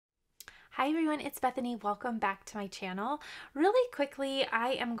Hi everyone, it's Bethany. Welcome back to my channel. Really quickly, I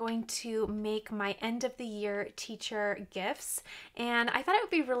am going to make my end of the year teacher gifts, and I thought it would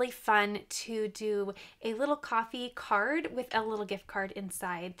be really fun to do a little coffee card with a little gift card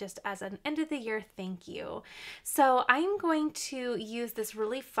inside just as an end of the year thank you. So I'm going to use this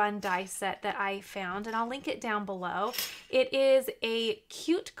really fun die set that I found, and I'll link it down below. It is a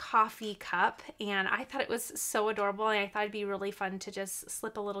cute coffee cup, and I thought it was so adorable, and I thought it'd be really fun to just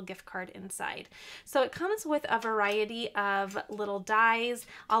slip a little gift card inside. So it comes with a variety of little dies.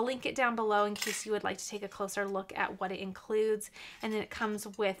 I'll link it down below in case you would like to take a closer look at what it includes. And then it comes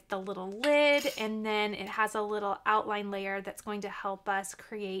with the little lid, and then it has a little outline layer that's going to help us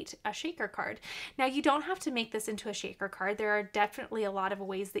create a shaker card. Now you don't have to make this into a shaker card. There are definitely a lot of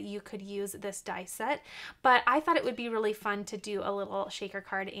ways that you could use this die set, but I thought it would be really fun to do a little shaker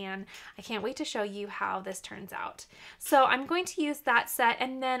card, and I can't wait to show you how this turns out. So I'm going to use that set,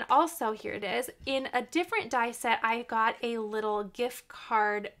 and then also here it is. In a different die set, I got a little gift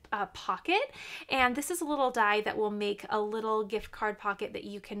card pocket, and this is a little die that will make a little gift card pocket that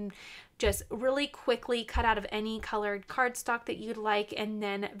you can just really quickly cut out of any colored cardstock that you'd like, and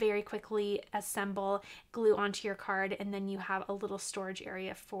then very quickly assemble, glue onto your card, and then you have a little storage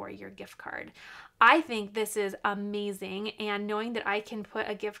area for your gift card. I think this is amazing, and knowing that I can put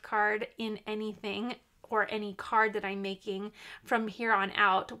a gift card in anything or any card that I'm making from here on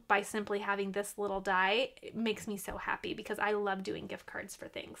out by simply having this little die, it makes me so happy because I love doing gift cards for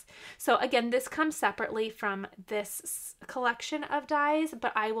things. So again, this comes separately from this collection of dies,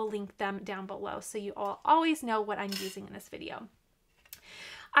 but I will link them down below so you all always know what I'm using in this video.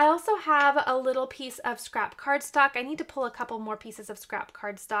 I also have a little piece of scrap cardstock. I need to pull a couple more pieces of scrap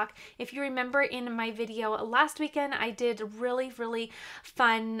cardstock. If you remember in my video last weekend, I did really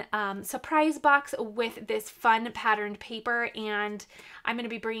fun surprise box with this fun patterned paper, and I'm going to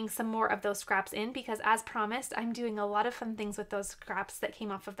be bringing some more of those scraps in because, as promised, I'm doing a lot of fun things with those scraps that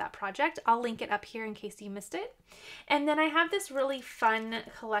came off of that project. I'll link it up here in case you missed it. And then I have this really fun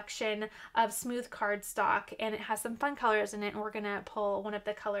collection of smooth cardstock, and it has some fun colors in it, and we're going to pull one of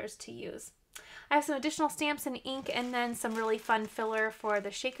the colors to use. I have some additional stamps and ink, and then some really fun filler for the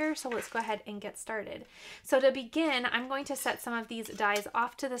shaker, so let's go ahead and get started. So to begin, I'm going to set some of these dies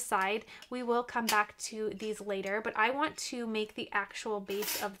off to the side. We will come back to these later, but I want to make the actual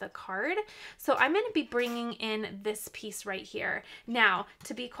base of the card. So I'm going to be bringing in this piece right here. Now,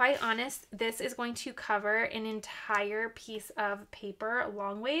 to be quite honest, this is going to cover an entire piece of paper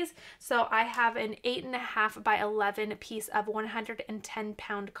long ways. So I have an 8.5 by 11 piece of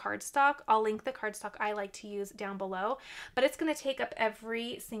 110-pound cardstock. I'll link the cardstock I like to use down below, but it's going to take up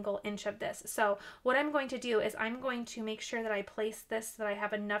every single inch of this. So what I'm going to do is I'm going to make sure that I place this so that I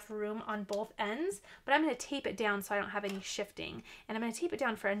have enough room on both ends, but I'm going to tape it down so I don't have any shifting. And I'm going to tape it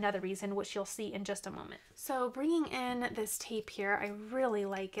down for another reason, which you'll see in just a moment. So bringing in this tape here, I really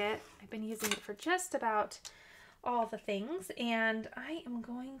like it. I've been using it for just about all the things, and I am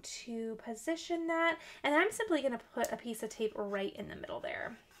going to position that, and I'm simply going to put a piece of tape right in the middle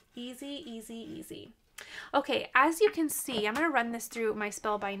there. Easy, easy, easy. Okay, as you can see, I'm going to run this through my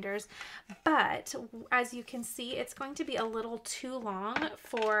Spellbinders, but as you can see, it's going to be a little too long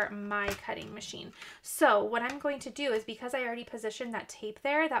for my cutting machine. So what I'm going to do is, because I already positioned that tape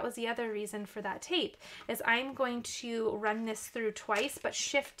there, that was the other reason for that tape, is I'm going to run this through twice, but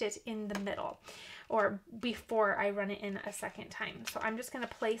shift it in the middle, or before I run it in a second time. So I'm just going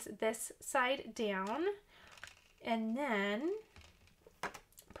to place this side down, and then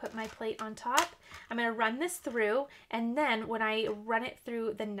put my plate on top. I'm going to run this through, and then when I run it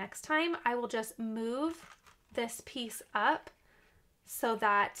through the next time, I will just move this piece up so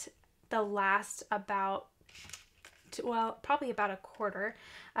that the last about, well, probably about a quarter,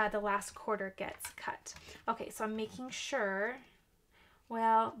 the last quarter gets cut. Okay, so I'm making sure,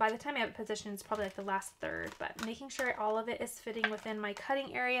 well, by the time I have it positioned, it's probably like the last third, but making sure all of it is fitting within my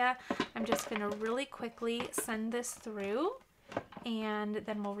cutting area. I'm just going to really quickly send this through, and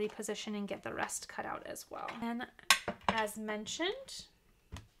then we'll reposition and get the rest cut out as well. And as mentioned,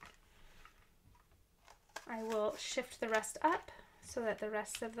 I will shift the rest up so that the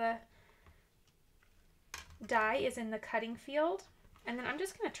rest of the die is in the cutting field. And then I'm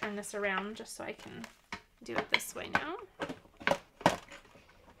just going to turn this around just so I can do it this way now.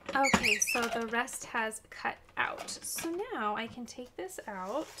 Okay, so the rest has cut out. So now I can take this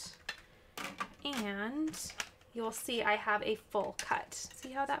out, and you'll see I have a full cut.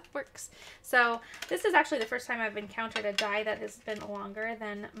 See how that works? So this is actually the first time I've encountered a die that has been longer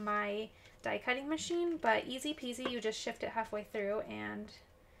than my die cutting machine, but easy peasy, you just shift it halfway through and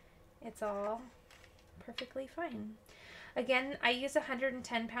it's all perfectly fine. Again, I use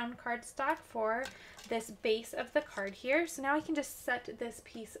 110-pound cardstock for this base of the card here. So now I can just set this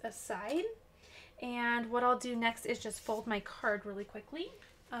piece aside. And what I'll do next is just fold my card really quickly.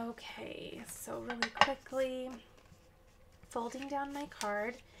 Okay, so really quickly, folding down my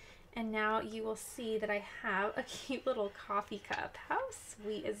card. And now you will see that I have a cute little coffee cup. How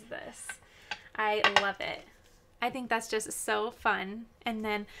sweet is this? I love it. I think that's just so fun. And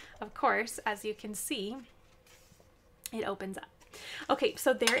then, of course, as you can see, it opens up. Okay,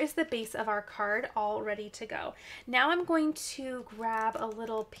 so there is the base of our card all ready to go. Now I'm going to grab a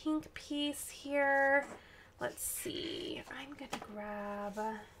little pink piece here. Let's see. I'm going to grab,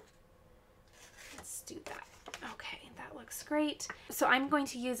 let's do that. Okay, that looks great. So I'm going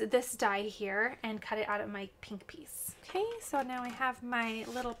to use this die here and cut it out of my pink piece. Okay, so now I have my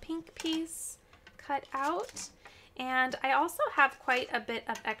little pink piece cut out. And I also have quite a bit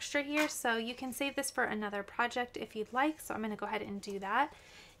of extra here, so you can save this for another project if you'd like. So I'm going to go ahead and do that.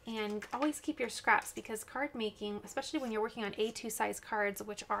 And always keep your scraps, because card making, especially when you're working on A2 size cards,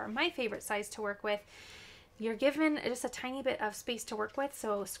 which are my favorite size to work with, you're given just a tiny bit of space to work with,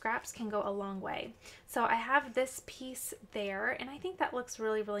 so scraps can go a long way. So I have this piece there, and I think that looks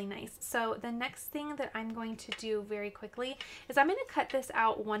really, really nice. So the next thing that I'm going to do very quickly is I'm going to cut this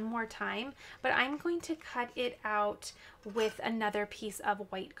out one more time, but I'm going to cut it out with another piece of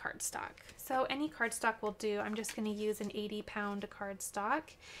white cardstock. So any cardstock will do. I'm just going to use an 80-pound cardstock,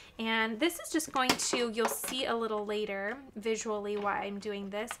 and this is just going to, you'll see a little later visually why I'm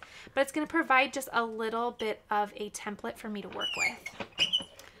doing this, but it's going to provide just a little bit of a template for me to work with.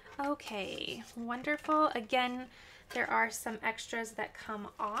 Okay, wonderful. Again, there are some extras that come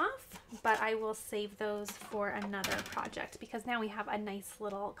off, but I will save those for another project, because now we have a nice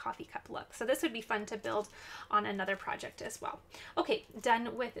little coffee cup look. So this would be fun to build on another project as well. Okay,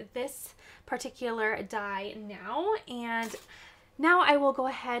 done with this particular die now. And now I will go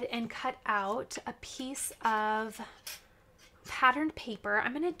ahead and cut out a piece of patterned paper.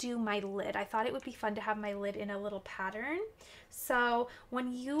 I'm going to do my lid. I thought it would be fun to have my lid in a little pattern. So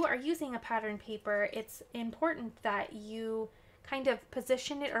when you are using a pattern paper, it's important that you kind of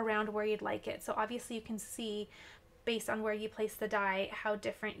position it around where you'd like it. So obviously you can see, based on where you place the die, how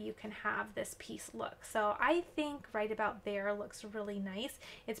different you can have this piece look. So I think right about there looks really nice.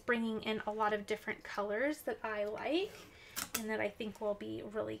 It's bringing in a lot of different colors that I like and that I think will be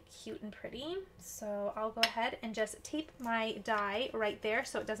really cute and pretty. So I'll go ahead and just tape my die right there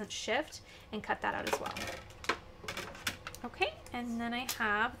so it doesn't shift, and cut that out as well. Okay, and then I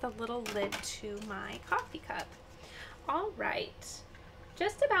have the little lid to my coffee cup. All right,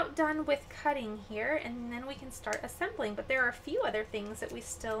 just about done with cutting here, and then we can start assembling, but there are a few other things that we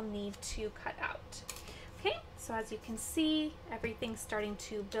still need to cut out. Okay, so as you can see, everything's starting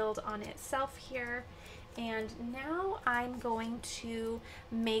to build on itself here. And now I'm going to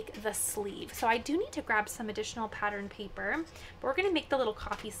make the sleeve. So I do need to grab some additional pattern paper, but we're going to make the little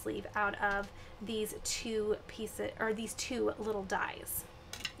coffee sleeve out of these two pieces, or these two little dies.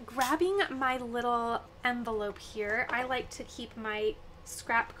 Grabbing my little envelope here, I like to keep my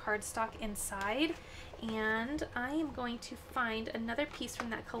scrap cardstock inside, and I am going to find another piece from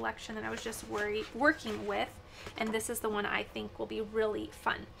that collection that I was just working with, and this is the one I think will be really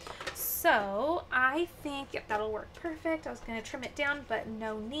fun. So I think, yep, that'll work perfect. I was going to trim it down, but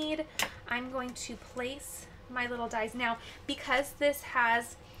no need. I'm going to place my little dies. Now, because this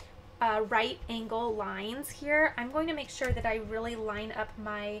has right angle lines here, I'm going to make sure that I really line up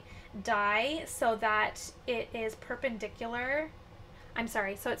my die so that it is perpendicular. I'm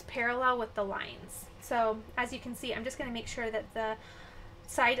sorry, so it's parallel with the lines. So as you can see, I'm just going to make sure that the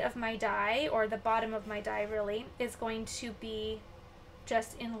side of my die, or the bottom of my die really, is going to be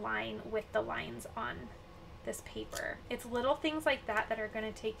just in line with the lines on this paper. It's little things like that that are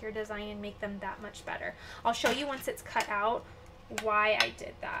going to take your design and make them that much better. I'll show you once it's cut out why I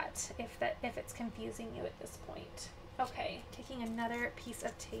did that, if it's confusing you at this point. Okay, taking another piece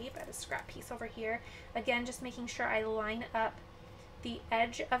of tape, I have a scrap piece over here. Again, just making sure I line up the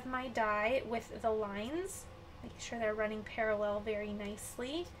edge of my die with the lines, making sure they're running parallel very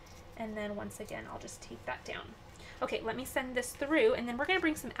nicely. And then once again, I'll just tape that down. Okay, let me send this through, and then we're going to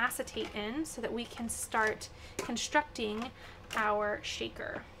bring some acetate in so that we can start constructing our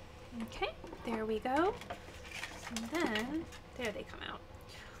shaker. Okay, there we go. And then, there they come out.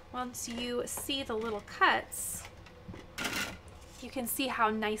 Once you see the little cuts, you can see how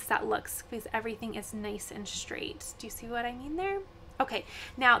nice that looks because everything is nice and straight. Do you see what I mean there? Okay,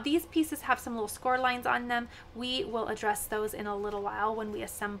 now these pieces have some little score lines on them. We will address those in a little while when we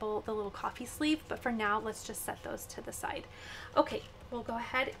assemble the little coffee sleeve, but for now, let's just set those to the side. Okay, we'll go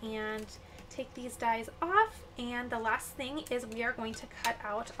ahead and take these dies off, and the last thing is we are going to cut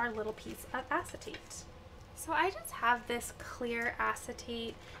out our little piece of acetate. So I just have this clear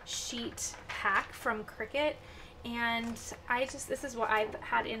acetate sheet pack from Cricut, and this is what I've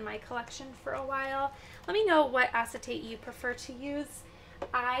had in my collection for a while. Let me know what acetate you prefer to use.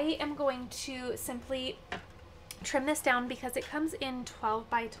 I am going to simply trim this down because it comes in 12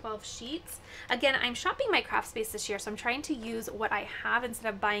 by 12 sheets. Again, I'm shopping my craft space this year, so I'm trying to use what I have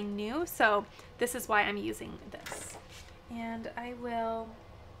instead of buying new. So this is why I'm using this. And I will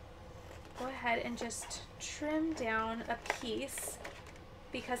go ahead and just trim down a piece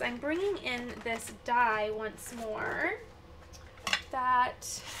because I'm bringing in this die once more.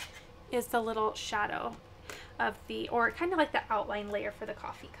 That is the little shadow of or kind of like the outline layer for the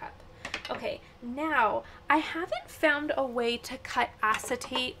coffee cup. Okay, now I haven't found a way to cut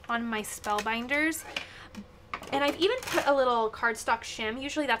acetate on my Spellbinders, and I've even put a little cardstock shim.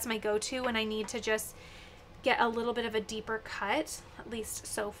 Usually that's my go-to when I need to just get a little bit of a deeper cut, at least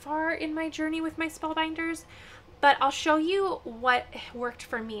so far in my journey with my Spellbinders. But I'll show you what worked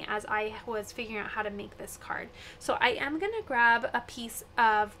for me as I was figuring out how to make this card. So I am gonna grab a piece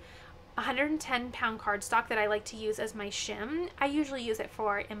of 110-pound cardstock that I like to use as my shim. I usually use it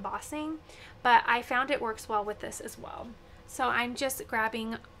for embossing, but I found it works well with this as well. So I'm just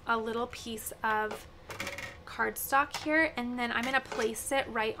grabbing a little piece of cardstock here, and then I'm going to place it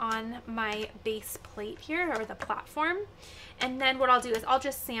right on my base plate here, or the platform. And then what I'll do is I'll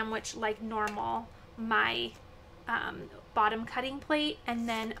just sandwich like normal my bottom cutting plate, and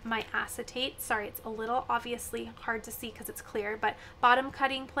then my acetate. Sorry, it's a little obviously hard to see because it's clear, but bottom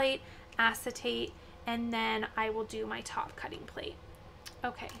cutting plate, acetate, and then I will do my top cutting plate.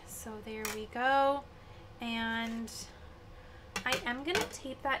 Okay, so there we go. And I am going to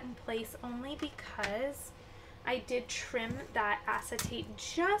tape that in place only because I did trim that acetate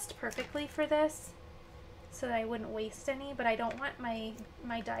just perfectly for this so that I wouldn't waste any, but I don't want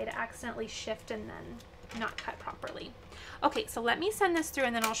my die to accidentally shift and then not cut properly. Okay, so let me send this through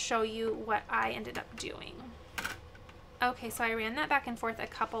and then I'll show you what I ended up doing. Okay, so I ran that back and forth a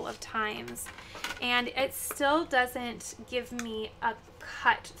couple of times and it still doesn't give me a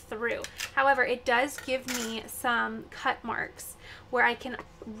cut through. However, it does give me some cut marks where I can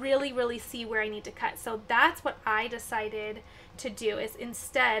really see where I need to cut. So that's what I decided to do, is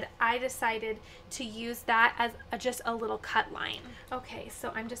instead I decided to use that as just a little cut line. Okay,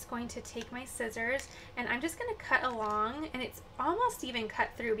 so I'm just going to take my scissors and I'm just going to cut along, and it's almost even cut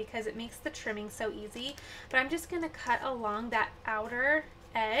through because it makes the trimming so easy, but I'm just going to cut along that outer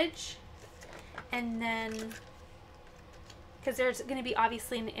edge, and then because there's going to be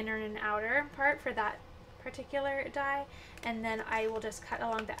obviously an inner and an outer part for that particular die, and then I will just cut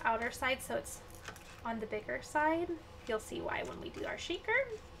along the outer side so it's on the bigger side. You'll see why when we do our shaker.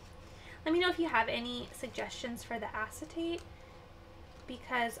 Let me know if you have any suggestions for the acetate,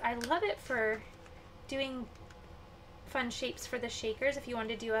 because I love it for doing fun shapes for the shakers if you want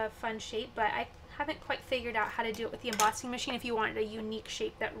to do a fun shape, but I haven't quite figured out how to do it with the embossing machine if you wanted a unique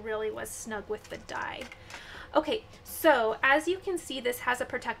shape that really was snug with the die. Okay, so as you can see, this has a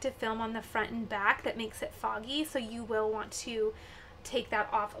protective film on the front and back that makes it foggy, so you will want to take that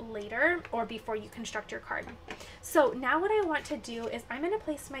off later or before you construct your card. So now what I want to do is I'm going to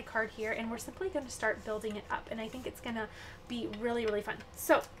place my card here and we're simply going to start building it up, and I think it's going to be really fun.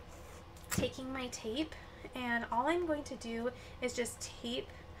 So taking my tape, and all I'm going to do is just tape,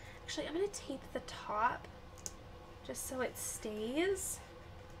 actually I'm going to tape the top just so it stays,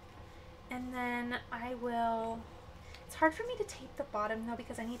 and then I will, it's hard for me to tape the bottom though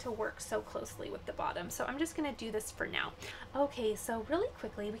because I need to work so closely with the bottom, so I'm just going to do this for now. Okay, so really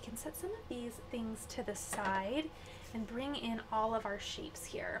quickly we can set some of these things to the side and bring in all of our shapes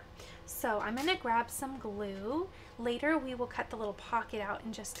here. So I'm going to grab some glue. Later we will cut the little pocket out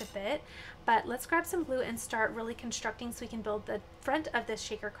in just a bit, but let's grab some glue and start really constructing so we can build the front of this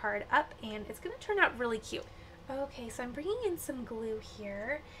shaker card up, and it's going to turn out really cute. Okay, so I'm bringing in some glue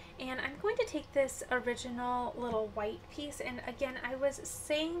here, and I'm going to take this original little white piece, and again I was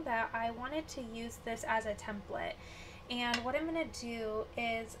saying that I wanted to use this as a template, and what I'm going to do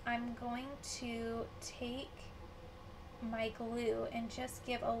is I'm going to take my glue and just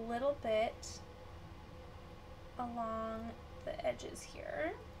give a little bit along the edges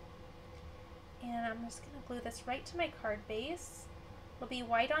here, and I'm just going to glue this right to my card base. It'll be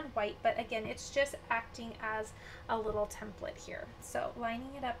white on white, but again, it's just acting as a little template here. So lining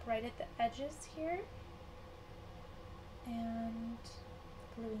it up right at the edges here and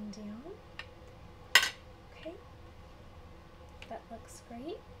gluing down. Okay, that looks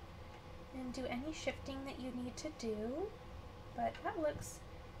great. And do any shifting that you need to do, but that looks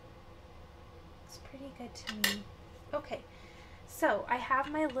Looks pretty good to me. Okay, so I have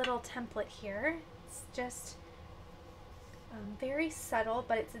my little template here. It's just very subtle,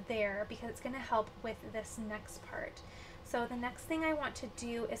 but it's there because it's going to help with this next part. So the next thing I want to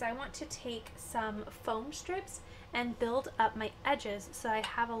do is I want to take some foam strips and build up my edges so I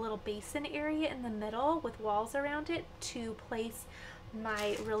have a little basin area in the middle with walls around it to place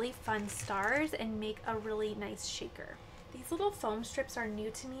my really fun stars and make a really nice shaker. These little foam strips are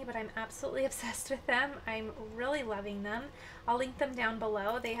new to me, but I'm absolutely obsessed with them. I'm really loving them. I'll link them down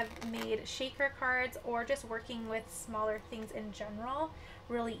below. They have made shaker cards or just working with smaller things in general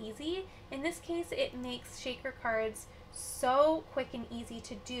really easy. In this case, it makes shaker cards so quick and easy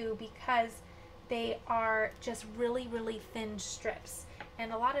to do because they are just really, really thin strips.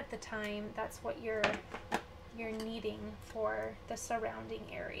 And a lot of the time, that's what you're needing for the surrounding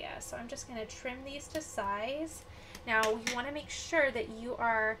area. So I'm just going to trim these to size. Now you want to make sure that you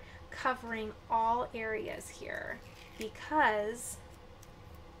are covering all areas here, because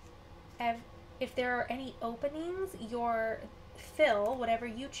if there are any openings, your fill, whatever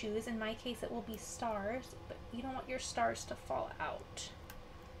you choose, in my case it will be stars, but you don't want your stars to fall out.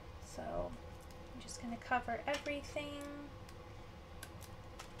 So I'm just going to cover everything,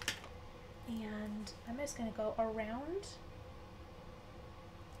 and I'm just going to go around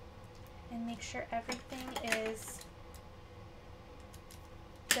and make sure everything is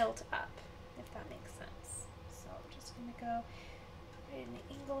built up, if that makes sense. So I'm just going to go right at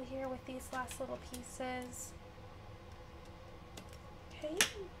an angle here with these last little pieces. Okay.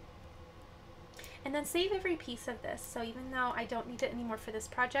 And then save every piece of this. So even though I don't need it anymore for this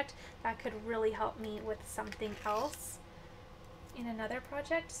project, that could really help me with something else in another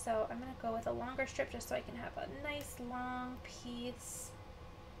project. So I'm going to go with a longer strip just so I can have a nice long piece.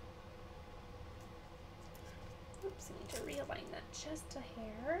 Oops, I need to realign that just a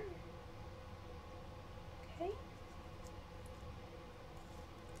hair. Okay.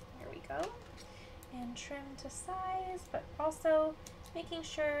 There we go. And trim to size, but also making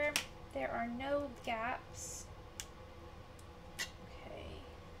sure there are no gaps. Okay.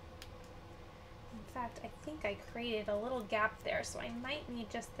 In fact, I think I created a little gap there, so I might need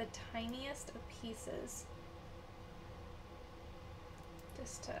just the tiniest of pieces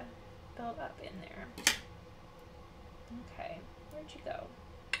just to build up in there. Okay, where'd you go?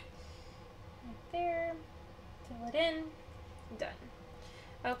 Right there, fill it in, done.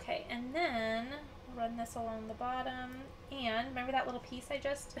 Okay, and then run this along the bottom, and remember that little piece I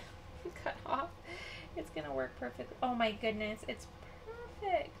just cut off? It's gonna work perfect. Oh my goodness, it's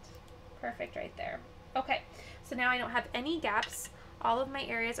perfect. Perfect right there. Okay, so now I don't have any gaps. All of my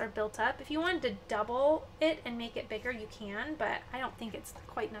areas are built up. If you wanted to double it and make it bigger, you can, but I don't think it's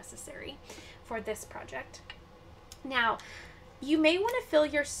quite necessary for this project. Now, you may want to fill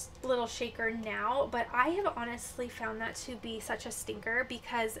your little shaker now, but I have honestly found that to be such a stinker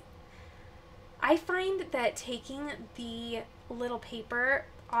because I find that taking the little paper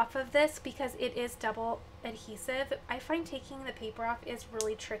off of this, because it is double adhesive, I find taking the paper off is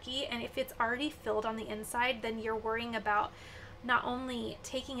really tricky. And if it's already filled on the inside, then you're worrying about not only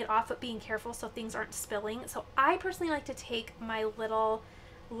taking it off, but being careful so things aren't spilling. So I personally like to take my little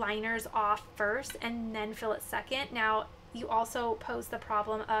liners off first and then fill it second. Now you also pose the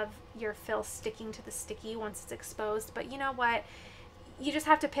problem of your fill sticking to the sticky once it's exposed, but you know what, you just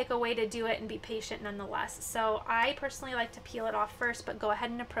have to pick a way to do it and be patient nonetheless. So I personally like to peel it off first, but go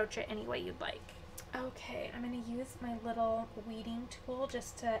ahead and approach it any way you'd like. Okay, I'm going to use my little weeding tool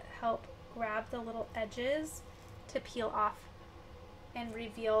just to help grab the little edges to peel off and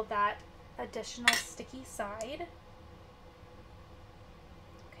reveal that additional sticky side.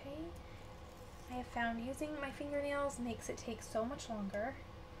 I have found using my fingernails makes it take so much longer.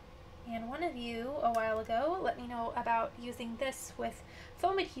 And one of you a while ago let me know about using this with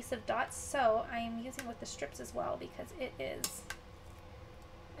foam adhesive dots, so I am using with the strips as well because it is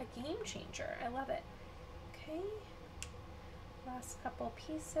a game changer. I love it. Okay, last couple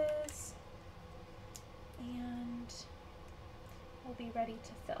pieces and we'll be ready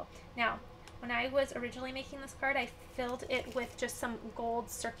to fill. Now, when I was originally making this card, I filled it with just some gold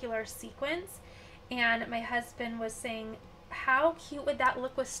circular sequins. And my husband was saying, how cute would that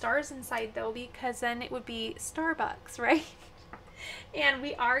look with stars inside though? Because then it would be Starbucks, right? And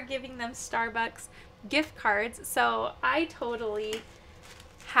we are giving them Starbucks gift cards. So I totally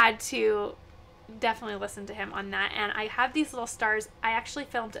had to definitely listen to him on that. And I have these little stars. I actually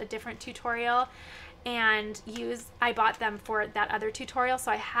filmed a different tutorial and I bought them for that other tutorial,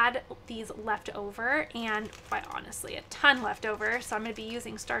 so I had these left over, and quite honestly a ton left over, so I'm going to be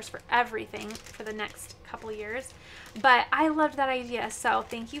using stars for everything for the next couple years. But I loved that idea, so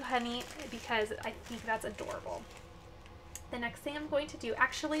thank you, honey, because I think that's adorable. The next thing I'm going to do,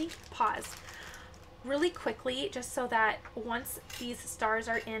 actually pause really quickly just so that once these stars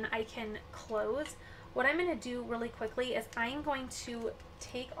are in I can close. What I'm going to do really quickly is I'm going to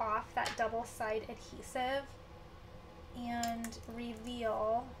take off that double side adhesive and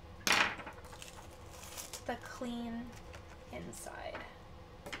reveal the clean inside.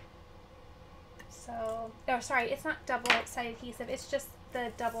 So, oh sorry, it's not double side adhesive, it's just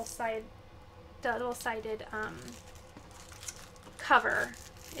the double-sided cover,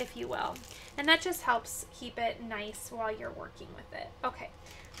 if you will. And that just helps keep it nice while you're working with it. Okay,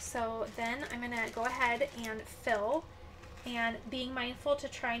 so then I'm going to go ahead and fill, and being mindful to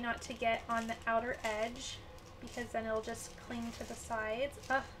try not to get on the outer edge because then it'll just cling to the sides.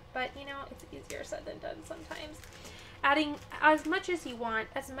 But you know, it's easier said than done sometimes. Adding as much as you want,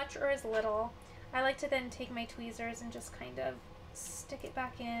 as much or as little. I like to then take my tweezers and just kind of stick it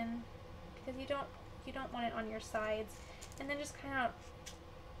back in because you don't want it on your sides, and then just kind of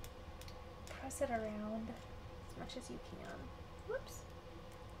press it around as much as you can. Whoops.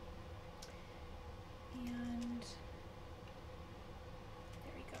 And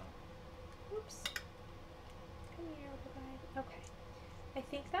there we go. Whoops. Come here, little guy. Okay. I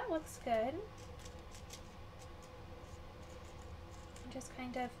think that looks good. I'm just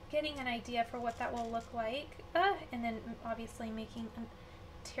kind of getting an idea for what that will look like. And then obviously making a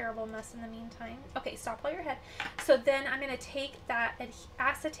terrible mess in the meantime. Okay, stop while you're ahead. So then I'm going to take that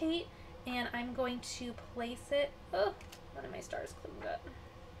acetate and I'm going to place it. Oh, one of my stars cleaned up.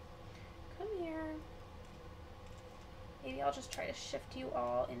 Come here. Maybe I'll just try to shift you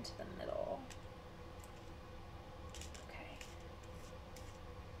all into the middle. Okay.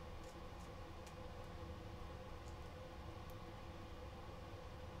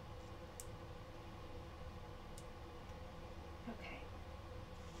 Okay.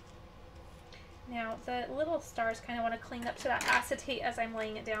 Now the little stars kind of want to cling up to that acetate as I'm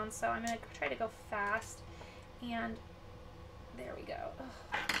laying it down, so I'm going to try to go fast. And there we go.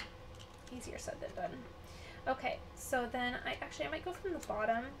 Ugh. Easier said than done. Okay, so then I might go from the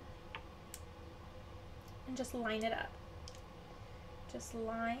bottom and just line it up. Just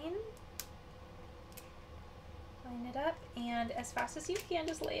line it up, and as fast as you can,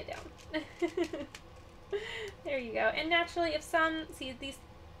 just lay it down. There you go. And naturally, if some, see these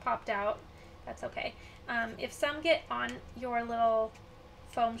popped out, that's okay. If some get on your little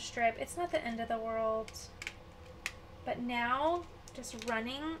foam strip, it's not the end of the world. But now, just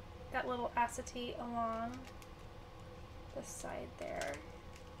running that little acetate along the side there.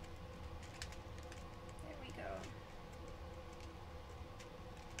 There we go.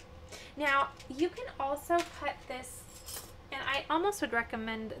 Now, you can also cut this, and I almost would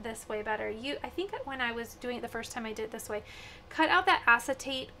recommend this way better. I think that when I was doing it the first time I did it this way, cut out that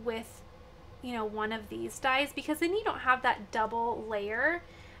acetate with, you know, one of these dies, because then you don't have that double layer.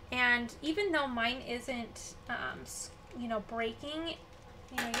 And even though mine isn't, you know, breaking,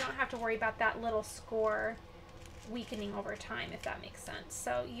 you know, you don't have to worry about that little score weakening over time, if that makes sense.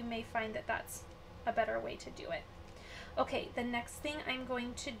 So you may find that that's a better way to do it. Okay, the next thing I'm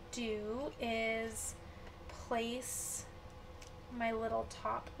going to do is place my little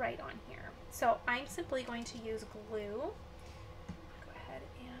top right on here. So I'm simply going to use glue. Go ahead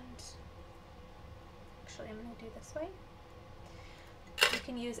and, actually I'm going to do this way. You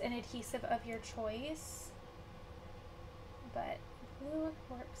can use an adhesive of your choice, but glue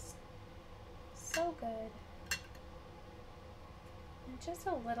works so good. And just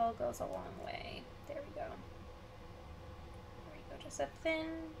a little goes a long way. There we go. There we go, just a thin,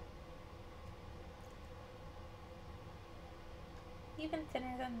 even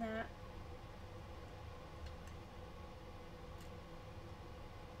thinner than that.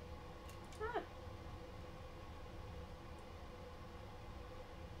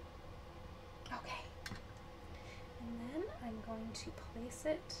 Okay. And then I'm going to place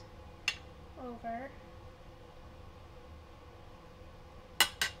it over,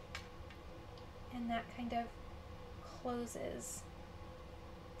 and that kind of closes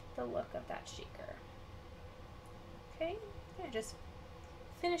the look of that shaker. Okay, and it just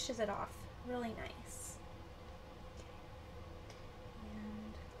finishes it off really nice.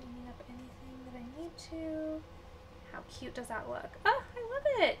 And cleaning up anything that I need to. How cute does that look? Oh, I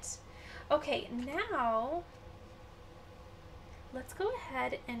love it. Okay, now let's go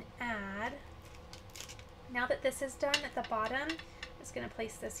ahead and add, now that this is done at the bottom, I'm just going to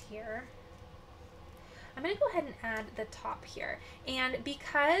place this here. I'm going to go ahead and add the top here. And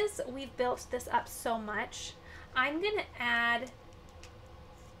because we've built this up so much, I'm going to add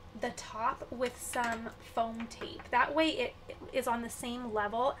the top with some foam tape. That way it is on the same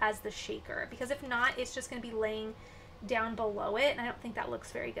level as the shaker, because if not, it's just going to be laying down below it, and I don't think that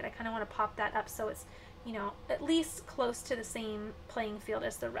looks very good. I kind of want to pop that up so it's, you know, at least close to the same playing field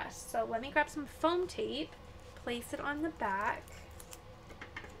as the rest. So let me grab some foam tape, place it on the back.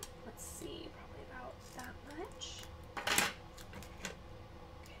 Let's see, probably about that much.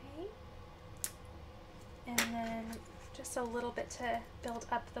 Okay. And then just a little bit to build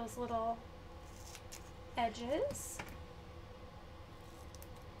up those little edges.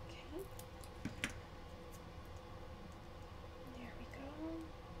 Okay. There we go.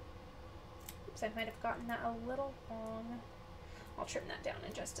 Oops, I might have gotten that a little long. I'll trim that down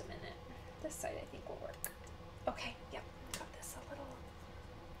in just a minute. This side I think will work. Okay, yep, got this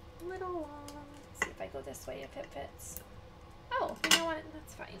a little long. Let's see if I go this way if it fits. Oh, you know what?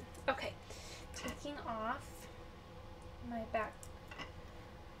 That's fine. Okay, taking off my back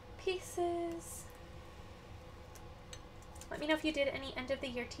pieces. Let me know if you did any end of the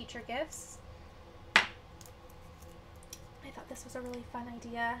year teacher gifts. I thought this was a really fun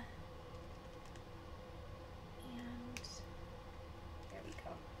idea. And there we go.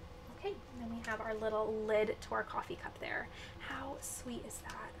 Okay, and then we have our little lid to our coffee cup there. How sweet is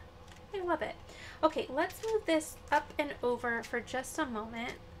that? I love it. Okay, let's move this up and over for just a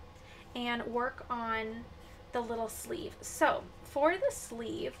moment and work on the little sleeve. So for the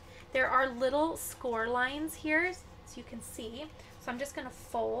sleeve, there are little score lines here, as you can see. So I'm just going to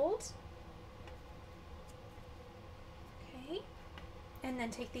fold. Okay, and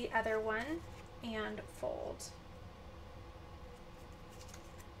then take the other one and fold.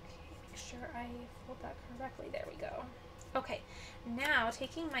 Okay, make sure I fold that correctly. There we go. Okay, now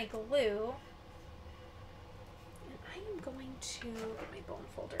taking my glue, and I am going to get my bone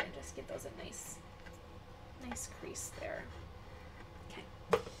folder and just give those a nice crease there. Okay,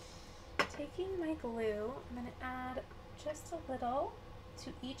 taking my glue, I'm going to add just a little to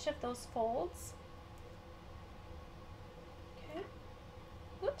each of those folds. Okay,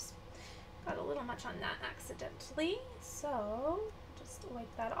 whoops, got a little much on that accidentally, so just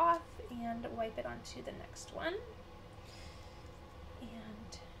wipe that off and wipe it onto the next one.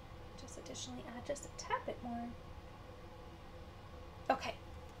 And just additionally add just a tad bit more. Okay,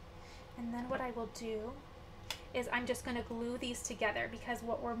 and then what I will do is I'm just going to glue these together, because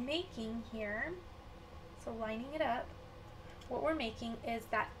what we're making here, so lining it up, what we're making is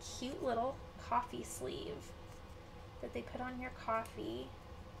that cute little coffee sleeve that they put on your coffee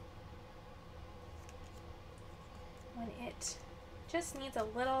when it just needs a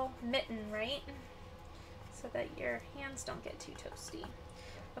little mitten, right? So that your hands don't get too toasty.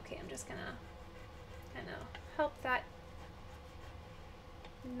 Okay, I'm just gonna kind of help that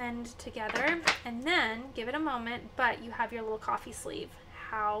mend together, and then give it a moment, but you have your little coffee sleeve.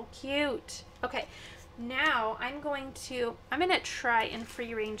 How cute. Okay, now I'm gonna try and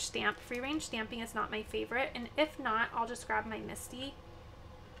free range stamp. Free range stamping is not my favorite, and if not, I'll just grab my Misty.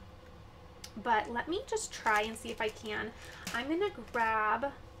 But let me just try and see if I can. I'm gonna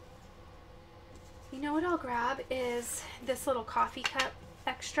grab, you know what I'll grab is this little coffee cup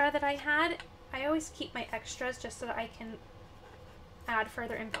extra that I had. I always keep my extras just so that I can add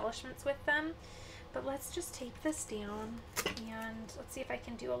further embellishments with them. But let's just tape this down, and let's see if I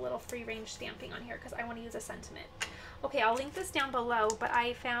can do a little free range stamping on here, because I want to use a sentiment. Okay, I'll link this down below, but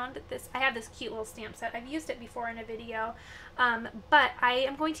I found this, I have this cute little stamp set. I've used it before in a video, but I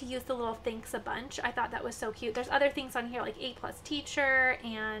am going to use the little thanks a bunch. I thought that was so cute. There's other things on here like A+ teacher,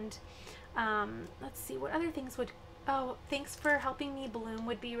 and let's see what other things would, oh, thanks for helping me bloom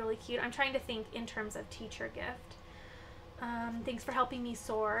would be really cute. I'm trying to think in terms of teacher gift. Thanks for helping me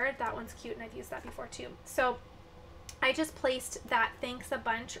soar. That one's cute, and I've used that before too. So I just placed that thanks a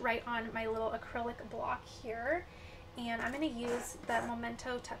bunch right on my little acrylic block here, and I'm going to use the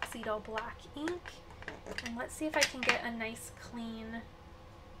Memento Tuxedo black ink, and let's see if I can get a nice clean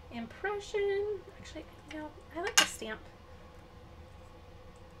impression. Actually, you know, I like to stamp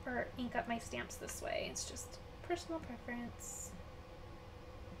or ink up my stamps this way. It's just personal preference.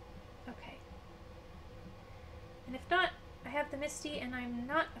 Okay. And if not, I have the Misty, and I'm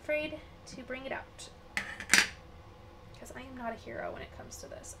not afraid to bring it out, because I am not a hero when it comes to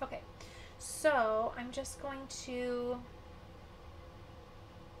this. Okay, so I'm just going to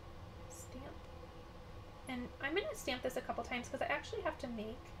stamp, and I'm going to stamp this a couple times because I actually have to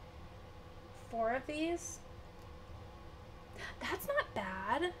make 4 of these. That's not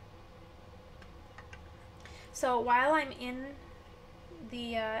bad. So while I'm in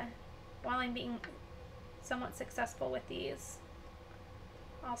the, while I'm being somewhat successful with these.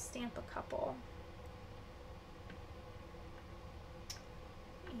 I'll stamp a couple.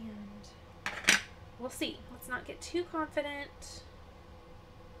 And we'll see. Let's not get too confident.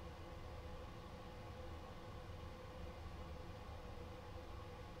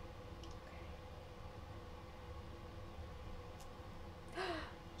 Okay.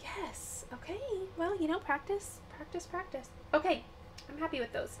 Yes. Okay. Well, you know, practice, practice, practice. Okay. I'm happy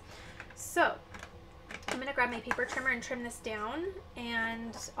with those. So I'm going to grab my paper trimmer and trim this down,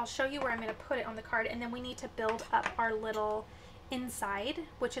 and I'll show you where I'm going to put it on the card, and then we need to build up our little inside,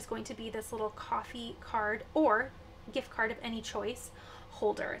 which is going to be this little coffee card or gift card of any choice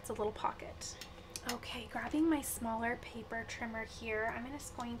holder. It's a little pocket. Okay, grabbing my smaller paper trimmer here, I'm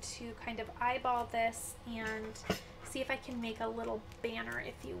just going to kind of eyeball this and see if I can make a little banner,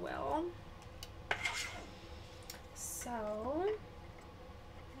 if you will. So let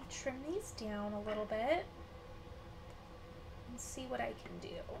me trim these down a little bit and see what I can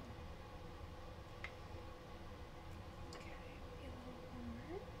do.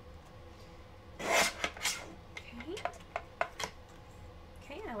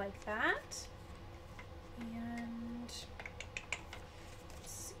 Okay, I like that. And let's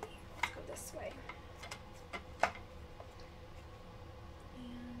see, let's go this way.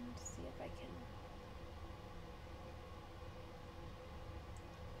 And see if I can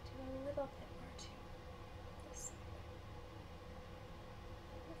do a little bit more to this side.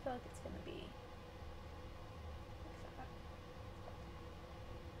 I feel like it's going to be like that.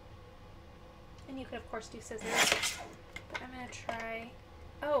 And you could, of course, do scissors. But I'm going to try.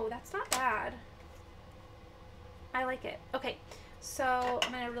 Oh, that's not bad. I like it. Okay, so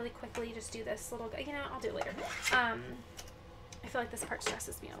I'm going to really quickly just do this little, you know, I'll do it later. I feel like this part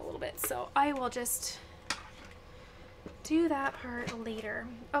stresses me out a little bit, so I will just do that part later.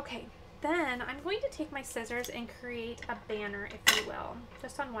 Okay, then I'm going to take my scissors and create a banner, if you will,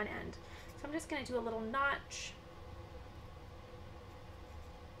 just on one end. So I'm just going to do a little notch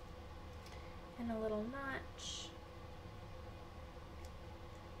and a little notch.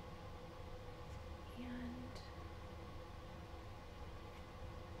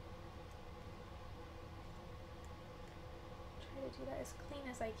 Do that as clean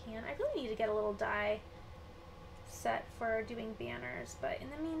as I can. I really need to get a little die set for doing banners, but in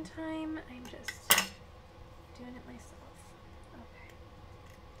the meantime, I'm just doing it myself. Okay.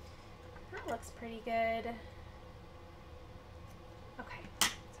 That looks pretty good. Okay,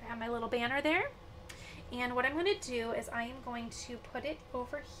 so I have my little banner there. And what I'm going to do is I am going to put it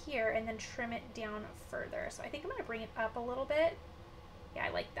over here and then trim it down further. So I think I'm going to bring it up a little bit. Yeah, I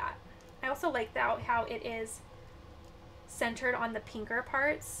like that. I also like that how it is centered on the pinker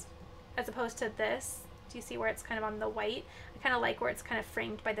parts as opposed to this. Do you see where it's kind of on the white? I kind of like where it's kind of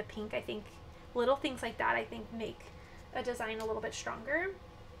framed by the pink. I think little things like that I think make a design a little bit stronger.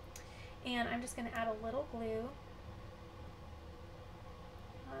 And I'm just going to add a little glue.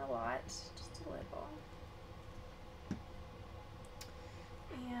 Not a lot, just a little.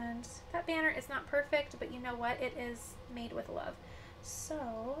 And that banner is not perfect, but you know what? It is made with love.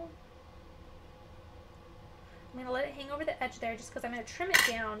 So I'm going to let it hang over the edge there just because I'm going to trim it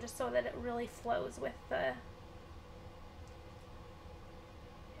down just so that it really flows with the, there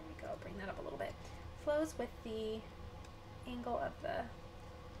we go, bring that up a little bit, flows with the angle of the,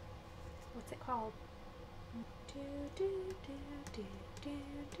 what's it called?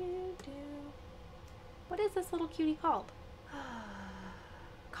 What is this little cutie called?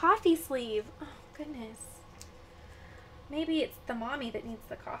 Coffee sleeve. Oh, goodness. Maybe it's the mommy that needs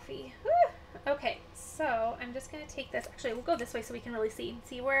the coffee. Okay, so I'm just going to take this. Actually, we'll go this way so we can really see.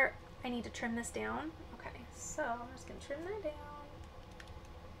 See where I need to trim this down? Okay, so I'm just going to trim that down.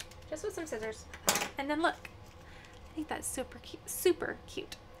 Just with some scissors. And then look. I think that's super cute. Super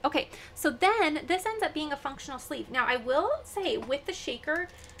cute. Okay, so then this ends up being a functional sleeve. Now, I will say with the shaker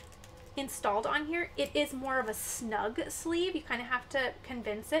installed on here, it is more of a snug sleeve. You kind of have to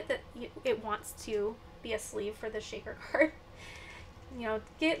convince it that it wants to be a sleeve for the shaker card. You know,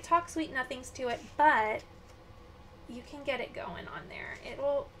 talk sweet nothings to it, but you can get it going on there. It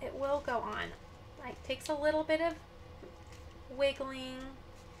will go on. Like, takes a little bit of wiggling.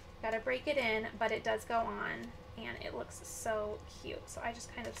 Gotta break it in, but it does go on, and it looks so cute. So I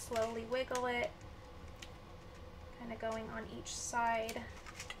just kind of slowly wiggle it, kind of going on each side,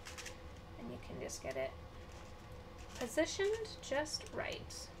 and you can just get it positioned just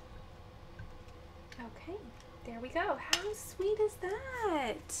right. Okay. There we go. How sweet is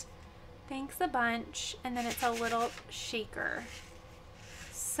that? Thanks a bunch. And then it's a little shaker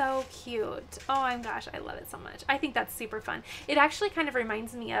so cute. Oh my gosh, I love it so much. I think that's super fun. It actually kind of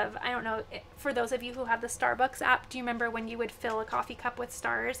reminds me of, I don't know, for those of you who have the Starbucks app, do you remember when you would fill a coffee cup with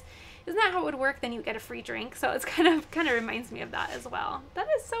stars? Isn't that how it would work? Then you get a free drink. So it's kind of reminds me of that as well. That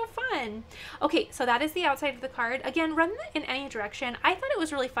is so fun. Okay, so that is the outside of the card. Again, run it in any direction. I thought it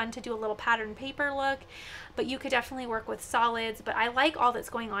was really fun to do a little pattern paper look, but you could definitely work with solids. But I like all that's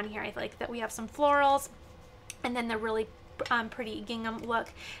going on here. I like that we have some florals and then the really pretty gingham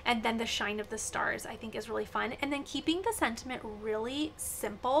look, and then the shine of the stars I think is really fun. And then keeping the sentiment really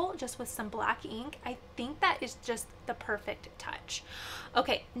simple, just with some black ink, I think that is just the perfect touch.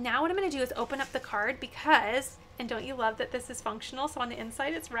 Okay, now what I'm going to do is open up the card because, and don't you love that this is functional? So on the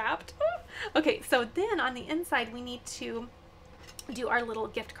inside it's wrapped. Okay, so then on the inside we need to do our little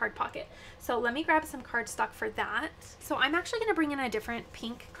gift card pocket. So let me grab some cardstock for that. So I'm actually going to bring in a different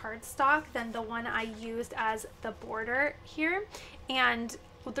pink cardstock than the one I used as the border here. And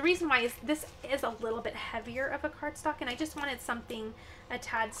the reason why is this is a little bit heavier of a cardstock, and I just wanted something a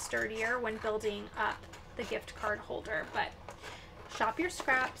tad sturdier when building up the gift card holder. But shop your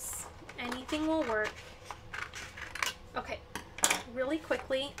scraps, anything will work. Okay, really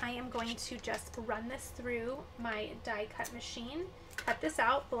quickly, I am going to just run this through my die cut machine, cut this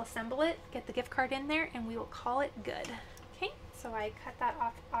out, we'll assemble it, get the gift card in there, and we will call it good. Okay, so I cut that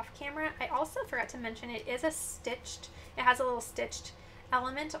off camera. I also forgot to mention it is a stitched, it has a little stitched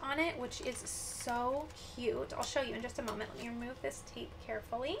element on it, which is so cute. I'll show you in just a moment. Let me remove this tape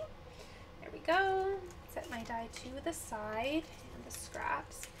carefully. There we go. Set my die to the side and the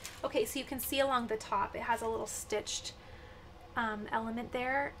scraps. Okay, so you can see along the top, it has a little stitched element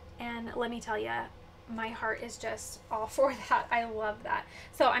there, and let me tell you, my heart is just all for that. I love that.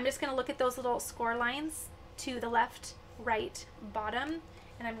 So I'm just going to look at those little score lines to the left, right, bottom,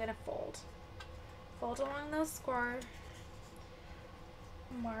 and I'm going to fold along those score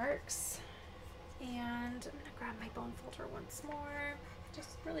marks, and I'm going to grab my bone folder once more, just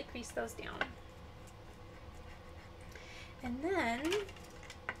really crease those down, and then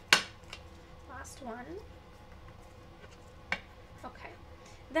last one. Okay,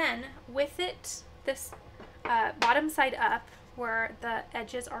 then with it, this bottom side up where the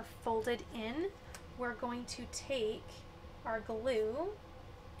edges are folded in, we're going to take our glue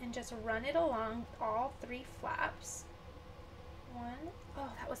and just run it along all three flaps. Oh,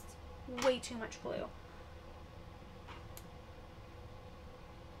 that was way too much glue.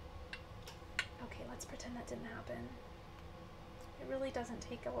 Okay, let's pretend that didn't happen. It really doesn't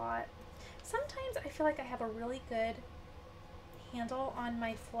take a lot. Sometimes I feel like I have a really good handle on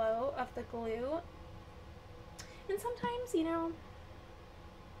my flow of the glue, and sometimes, you know,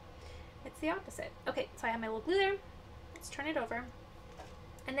 it's the opposite. Okay, so I have my little glue there. Let's turn it over,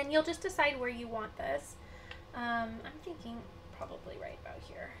 and then you'll just decide where you want this. I'm thinking probably right about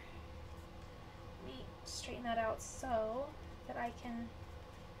here. Let me straighten that out so that I can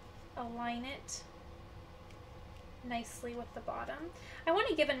align it nicely with the bottom. I want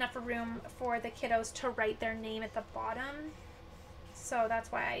to give enough room for the kiddos to write their name at the bottom, so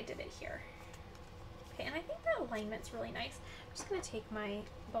that's why I did it here. Okay, and I think that alignment's really nice. I'm just going to take my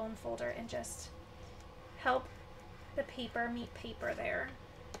bone folder and just help the paper meet paper there,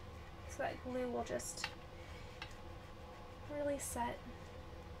 so that glue will just really set.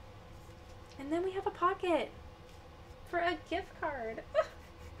 And then we have a pocket for a gift card.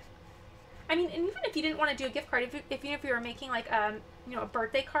 I mean, and even if you didn't want to do a gift card, even if you were making like you know, a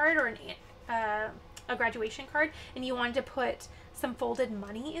birthday card or a graduation card, and you wanted to put some folded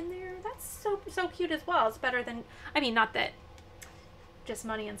money in there, that's so cute as well. It's better than, I mean, not that just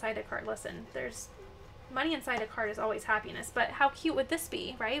money inside a card. Listen, there's money inside a card is always happiness, but how cute would this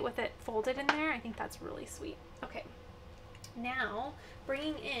be, right? With it folded in there, I think that's really sweet. Okay, now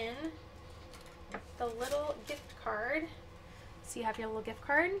bringing in the little gift card. So you have your little gift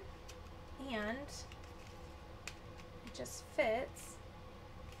card, and it just fits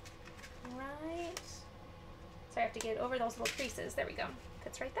right. So I have to get over those little creases. There we go.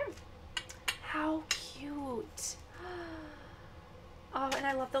 Fits right there. How cute. Oh, and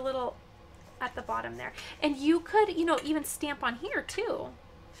I love the little at the bottom there. And you could, you know, even stamp on here too.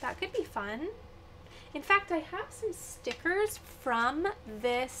 That could be fun. In fact, I have some stickers from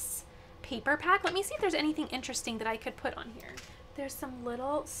this paper pack. Let me see if there's anything interesting that I could put on here. There's some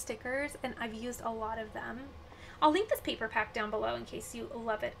little stickers, and I've used a lot of them. I'll link this paper pack down below in case you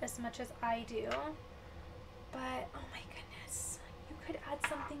love it as much as I do. But, oh my goodness, you could add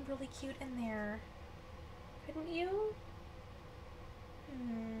something really cute in there. Couldn't you?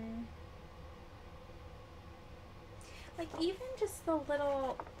 Like even just the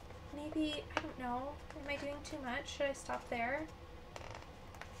little, maybe, I don't know, am I doing too much? Should I stop there?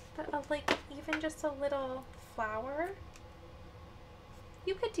 but like even just a little flower.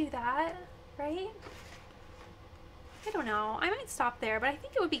 You could do that, right? I don't know. I might stop there, but I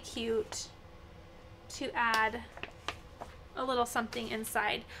think it would be cute to add a little something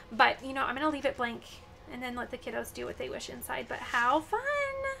inside. But, you know, I'm going to leave it blank and then let the kiddos do what they wish inside. But how fun!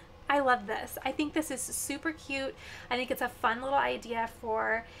 I love this. I think this is super cute. I think it's a fun little idea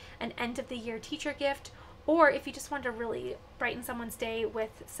for an end of the year teacher gift, or if you just want to really brighten someone's day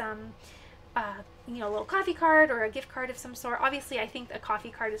with some you know, a little coffee card or a gift card of some sort. Obviously, I think a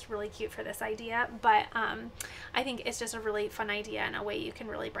coffee card is really cute for this idea, but I think it's just a really fun idea and a way you can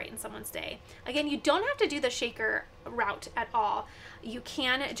really brighten someone's day. Again, you don't have to do the shaker route at all. You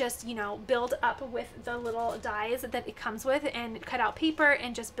can just, you know, build up with the little dies that it comes with and cut out paper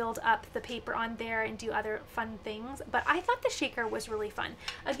and just build up the paper on there and do other fun things. But I thought the shaker was really fun.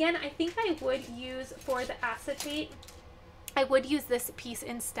 Again, I think I would use for the acetate, I would use this piece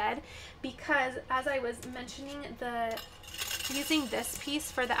instead, because as I was mentioning, using this piece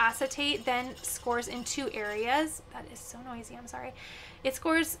for the acetate then scores in two areas. That is so noisy, I'm sorry. It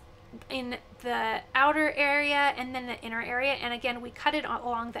scores in the outer area and then the inner area, and again, we cut it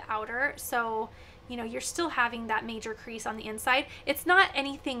along the outer, so you know, you're still having that major crease on the inside. It's not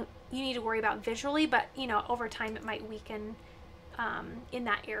anything you need to worry about visually, but you know, over time it might weaken in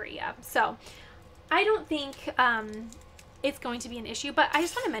that area. So I don't think it's going to be an issue, but I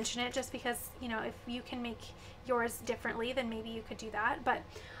just want to mention it just because, you know, if you can make yours differently, then maybe you could do that. But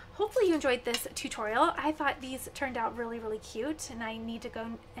hopefully you enjoyed this tutorial. I thought these turned out really, really cute, and I need to go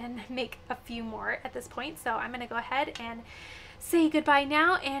and make a few more at this point. So I'm going to go ahead and say goodbye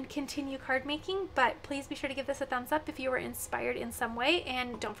now and continue card making, but please be sure to give this a thumbs up if you were inspired in some way,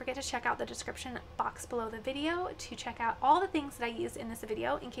 and don't forget to check out the description box below the video to check out all the things that I used in this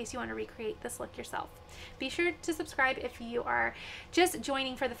video in case you want to recreate this look yourself. Be sure to subscribe if you are just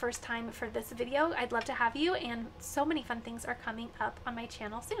joining for the first time for this video. I'd love to have you, and so many fun things are coming up on my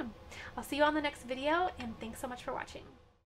channel soon. I'll see you on the next video, and thanks so much for watching.